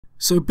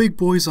So big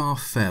boys are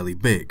fairly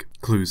big,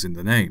 clues in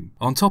the name.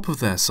 On top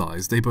of their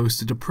size, they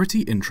boasted a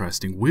pretty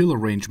interesting wheel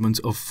arrangement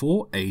of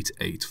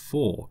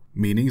 4-8-8-4,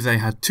 meaning they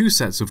had two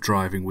sets of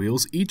driving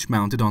wheels, each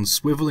mounted on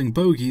swiveling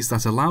bogies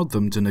that allowed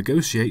them to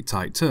negotiate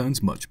tight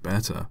turns much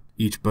better.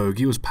 Each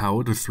bogie was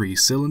powered with 3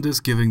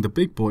 cylinders, giving the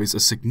big boys a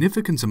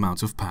significant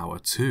amount of power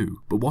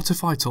too. But what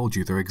if I told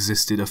you there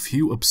existed a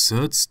few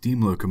absurd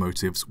steam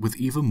locomotives with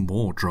even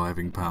more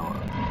driving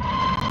power?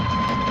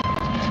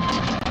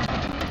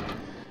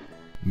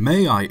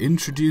 May I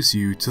introduce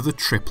you to the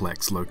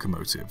triplex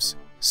locomotives.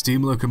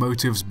 Steam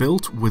locomotives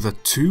built with a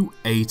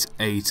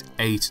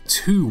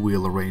 2-8-8-8-2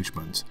 wheel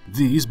arrangement.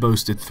 These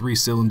boasted 3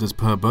 cylinders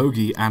per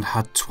bogie and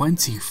had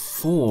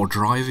 24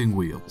 driving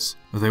wheels.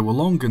 They were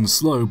long and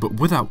slow, but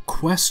without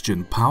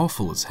question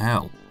powerful as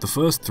hell. The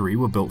first 3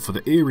 were built for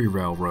the Erie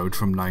Railroad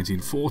from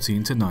 1914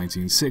 to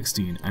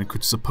 1916 and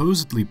could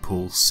supposedly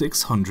pull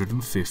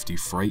 650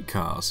 freight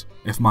cars.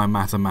 If my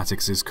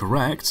mathematics is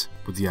correct,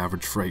 with the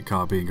average freight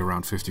car being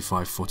around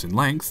 55 foot in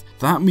length,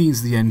 that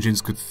means the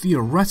engines could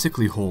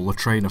theoretically haul a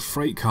train of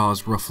freight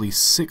cars roughly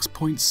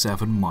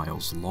 6.7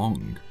 miles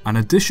long. An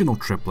additional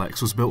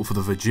triplex was built for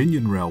the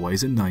Virginian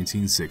Railways in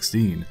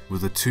 1916,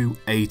 with a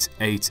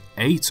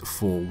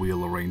 2-8-8-8-4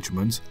 wheel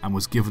arrangement, and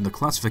was given the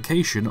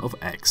classification of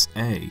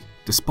XA.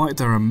 Despite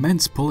their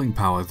immense pulling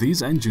power,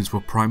 these engines were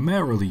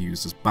primarily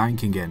used as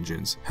banking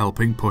engines,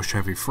 helping push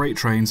heavy freight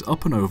trains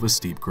up and over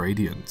steep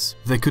gradients.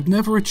 They could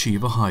never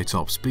achieve a high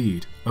top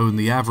speed,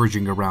 only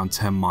averaging around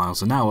 10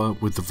 miles an hour,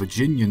 with the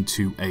Virginian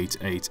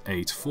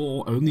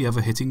 2-8-8-8-4 only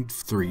ever hitting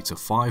 3 to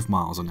 5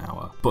 miles an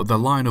hour. But their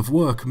line of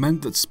work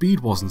meant that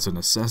speed wasn't a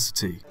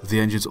necessity. The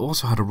engines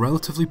also had a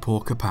relatively poor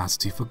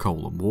capacity for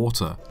coal and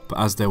water, but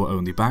as they were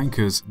only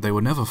bankers, they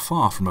were never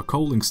far from a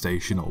coaling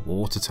station or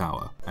water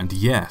tower. And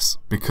yes,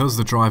 because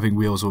the driving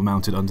wheels were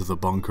mounted under the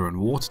bunker and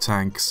water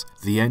tanks,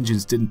 the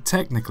engines didn't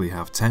technically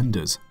have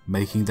tenders,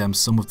 making them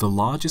some of the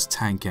largest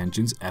tank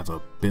engines ever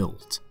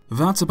built.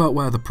 That's about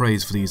where the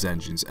praise for these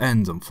engines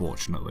ends,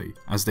 unfortunately,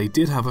 as they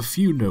did have a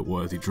few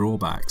noteworthy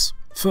drawbacks.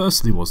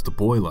 Firstly was the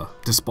boiler.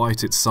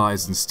 Despite its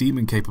size and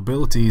steaming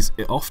capabilities,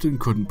 it often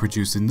couldn't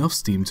produce enough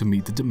steam to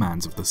meet the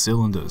demands of the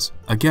cylinders.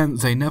 Again,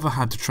 they never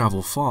had to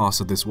travel far,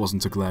 so this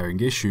wasn't a glaring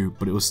issue,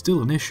 but it was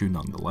still an issue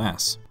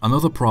nonetheless.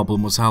 Another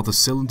problem was how the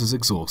cylinders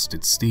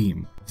exhausted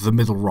steam. The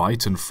middle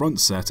right and front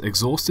set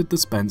exhausted the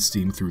spent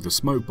steam through the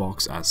smoke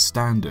box as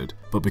standard,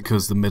 but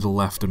because the middle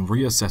left and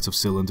rear set of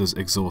cylinders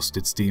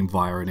exhausted steam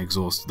via an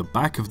exhaust to the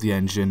back of the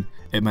engine,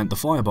 it meant the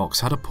firebox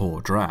had a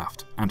poor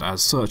draft, and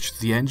as such,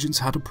 the engines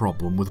had a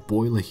problem with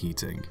boiler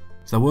heating.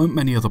 There weren't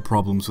many other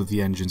problems with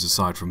the engines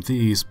aside from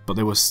these, but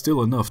they were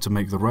still enough to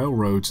make the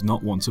railroads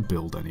not want to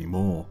build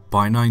anymore.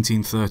 By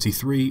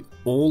 1933,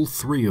 all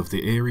 3 of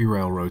the Erie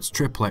Railroad's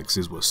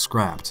triplexes were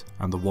scrapped,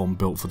 and the one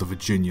built for the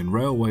Virginian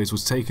Railways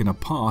was taken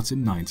apart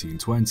in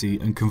 1920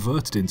 and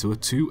converted into a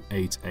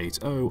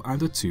 2-8-8-0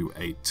 and a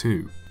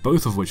 2-8-2.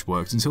 Both of which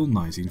worked until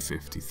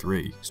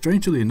 1953.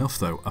 Strangely enough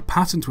though, a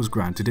patent was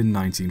granted in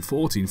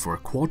 1914 for a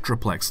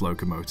quadruplex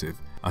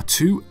locomotive, a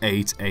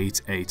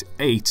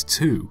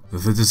 2-8-8-8-8-2.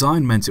 The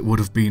design meant it would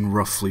have been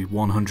roughly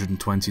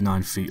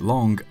 129 feet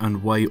long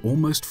and weigh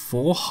almost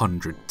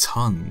 400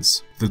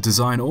 tons. The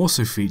design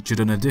also featured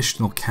an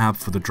additional cab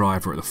for the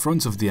driver at the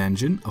front of the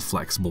engine, a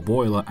flexible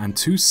boiler, and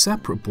 2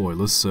 separate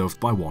boilers served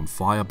by one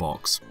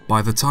firebox.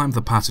 By the time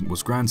the patent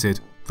was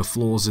granted, the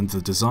flaws in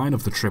the design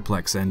of the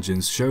triplex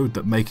engines showed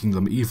that making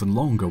them even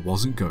longer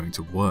wasn't going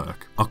to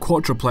work. A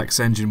quadruplex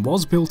engine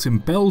was built in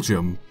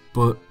Belgium,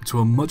 but to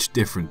a much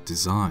different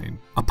design.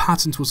 A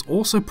patent was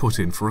also put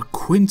in for a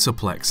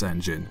quintuplex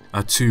engine,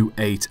 a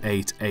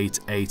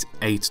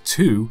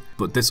 2-8-8-8-8-8-2,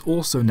 but this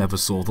also never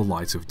saw the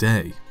light of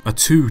day. A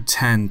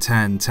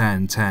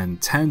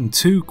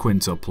 2-10-10-10-10-10-2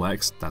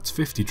 quintuplex, that's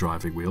 50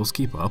 driving wheels,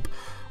 keep up,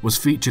 was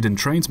featured in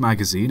Trains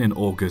magazine in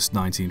August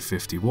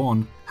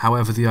 1951,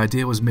 however the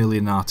idea was merely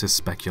an artist's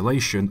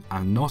speculation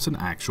and not an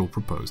actual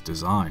proposed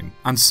design.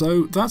 And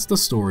so that's the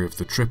story of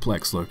the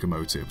triplex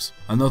locomotives.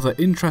 Another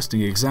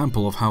interesting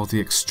example of how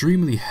the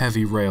extremely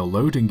heavy rail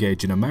loading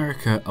gauge in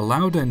America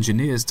allowed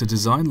engineers to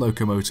design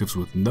locomotives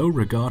with no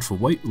regard for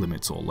weight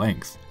limits or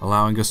length,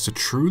 allowing us to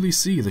truly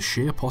see the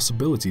sheer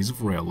possibilities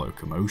of rail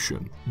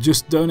locomotion.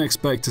 Just don't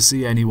expect to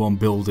see anyone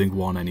building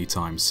one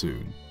anytime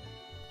soon.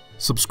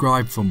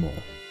 Subscribe for more.